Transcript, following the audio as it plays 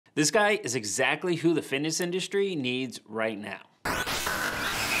This guy is exactly who the fitness industry needs right now.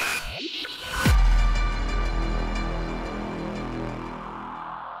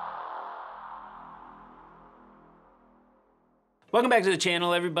 Welcome back to the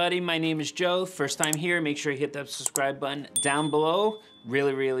channel, everybody. My name is Joe. First time here, make sure you hit that subscribe button down below.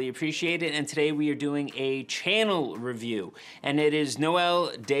 Really appreciate it. And today we are doing a channel review, and it is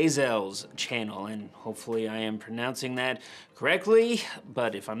Noel Deyzel's channel, and hopefully I am pronouncing that correctly,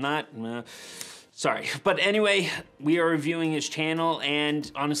 but if I'm not, sorry. But anyway, we are reviewing his channel,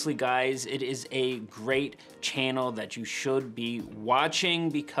 and honestly, guys, it is a great channel that you should be watching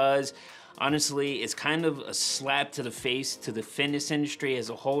because honestly, it's kind of a slap to the face to the fitness industry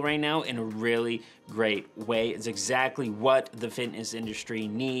as a whole right now in a really great way. It's exactly what the fitness industry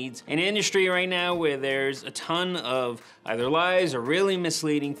needs. An industry right now where there's a ton of either lies or really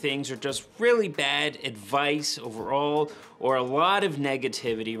misleading things or just really bad advice overall or a lot of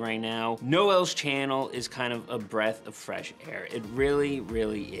negativity right now. Noel's channel is kind of a breath of fresh air. It really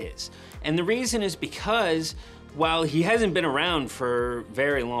is. And the reason is because while he hasn't been around for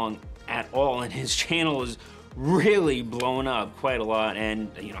very long at all, and his channel is really blown up quite a lot, and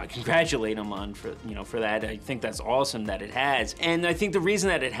I congratulate him on for that. I think that's awesome that it has, and I think the reason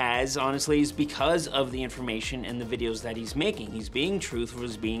that it has, honestly, is because of the information and the videos that he's making. He's being truthful,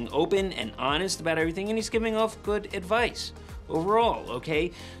 he's being open and honest about everything, and he's giving off good advice overall.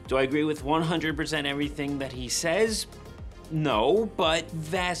 Okay, do I agree with 100% everything that he says? No, but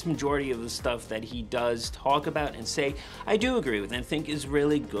vast majority of the stuff that he does talk about and say, I do agree with and think is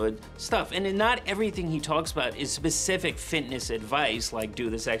really good stuff. And not everything he talks about is specific fitness advice, like do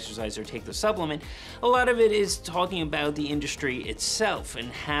this exercise or take the supplement. A lot of it is talking about the industry itself and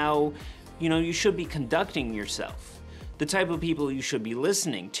how, you should be conducting yourself, the type of people you should be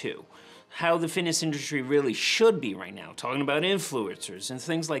listening to, how the fitness industry really should be right now, talking about influencers and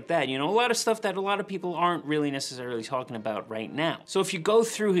things like that. A lot of stuff that a lot of people aren't really necessarily talking about right now. So if you go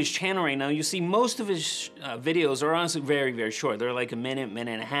through his channel right now, you see most of his videos are honestly very short. They're like a minute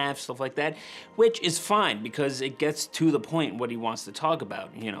and a half, stuff like that, which is fine because it gets to the point what he wants to talk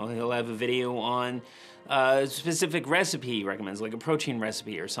about. He'll have a video on a specific recipe he recommends, like a protein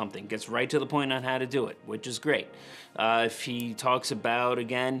recipe or something, gets right to the point on how to do it, which is great. If he talks about,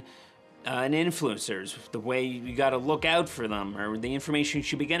 again, and influencers, the way you gotta look out for them, or the information you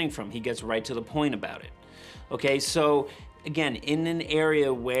should be getting from, he gets right to the point about it. Okay, so again, in an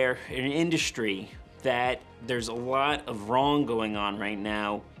area where, in an industry that there's a lot of wrong going on right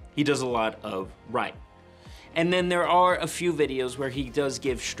now, he does a lot of right. And then there are a few videos where he does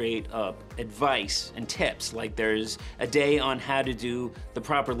give straight up advice and tips, like there's a day on how to do the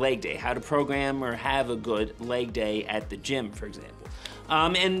proper leg day, how to program or have a good leg day at the gym, for example.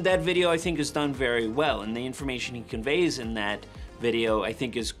 And that video I think is done very well, and the information he conveys in that video I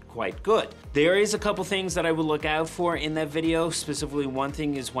think is quite good. There is a couple things that I would look out for in that video. Specifically, one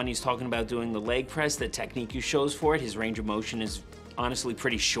thing is when he's talking about doing the leg press, the technique he shows for it, his range of motion is honestly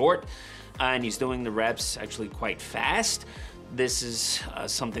pretty short, and he's doing the reps actually quite fast. This is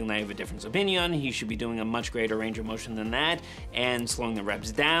something that I have a different opinion on. He should be doing a much greater range of motion than that and slowing the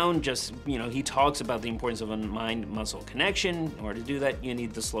reps down. Just, he talks about the importance of a mind-muscle connection. In order to do that, you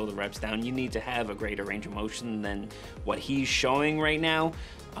need to slow the reps down. You need to have a greater range of motion than what he's showing right now.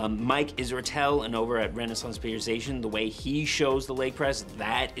 Mike Israetel and over at Renaissance Periodization, the way he shows the leg press,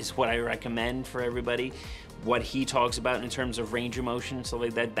 that is what I recommend for everybody. What he talks about in terms of range of motion and stuff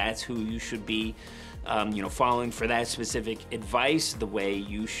like that, that's who you should be following for that specific advice, the way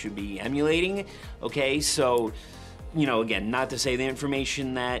you should be emulating. Okay, so, again, not to say the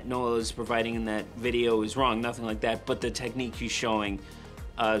information that Noel is providing in that video is wrong, nothing like that, but the technique he's showing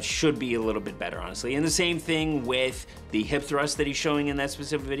should be a little bit better, honestly. And the same thing with the hip thrust that he's showing in that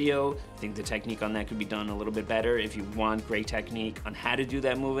specific video. I think the technique on that could be done a little bit better. If you want great technique on how to do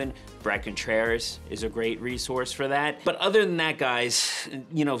that movement, Brett Contreras is a great resource for that. But other than that, guys,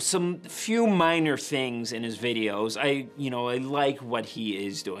 some few minor things in his videos. I like what he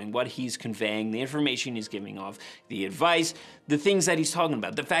is doing, what he's conveying, the information he's giving off, the advice, the things that he's talking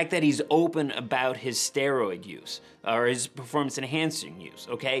about, the fact that he's open about his steroid use or his performance enhancing use,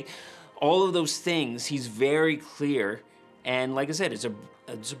 okay? All of those things, he's very clear, and like I said, it's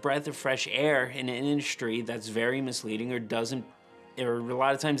a breath of fresh air in an industry that's very misleading or a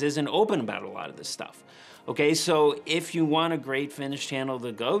lot of times isn't open about a lot of this stuff. Okay, so if you want a great fitness channel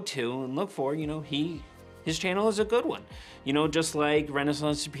to go to and look for, his channel is a good one. Just like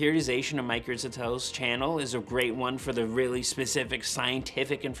Renaissance Periodization and Mike Israetel's channel is a great one for the really specific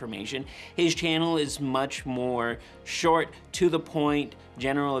scientific information. His channel is much more short, to the point,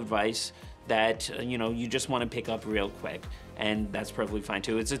 general advice that, you just want to pick up real quick and that's perfectly fine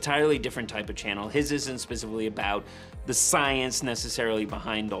too. It's an entirely different type of channel. His isn't specifically about the science necessarily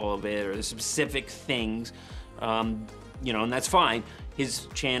behind all of it or the specific things, you know, and that's fine. His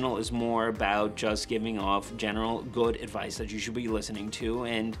channel is more about just giving off general good advice that you should be listening to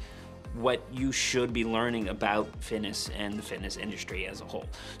and what you should be learning about fitness and the fitness industry as a whole.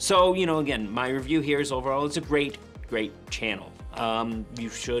 So, you know, again, my review here is overall, it's a great channel. You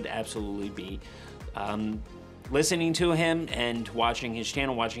should absolutely be listening to him and watching his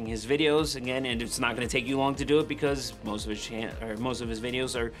channel, watching his videos again, and it's not going to take you long to do it because most of his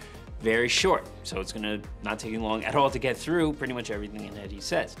videos are very short, so it's gonna not take you long at all to get through pretty much everything that he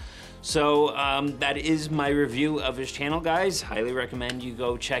says. So that is my review of his channel, guys. Highly recommend you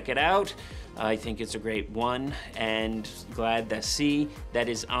go check it out. I think it's a great one, and glad to see that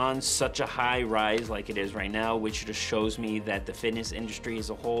is on such a high rise like it is right now, which just shows me that the fitness industry as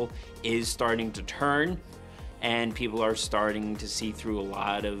a whole is starting to turn, and people are starting to see through a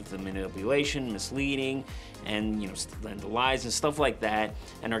lot of the manipulation, misleading, and, you know, the lies and stuff like that,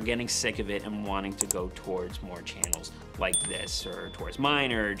 and are getting sick of it and wanting to go towards more channels like this, or towards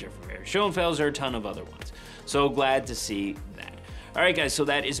mine, or Jeffrey Schoenfeld's, or a ton of other ones. So glad to see that. All right, guys, so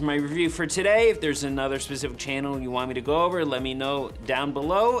that is my review for today. If there's another specific channel you want me to go over, let me know down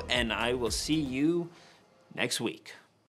below, and I will see you next week.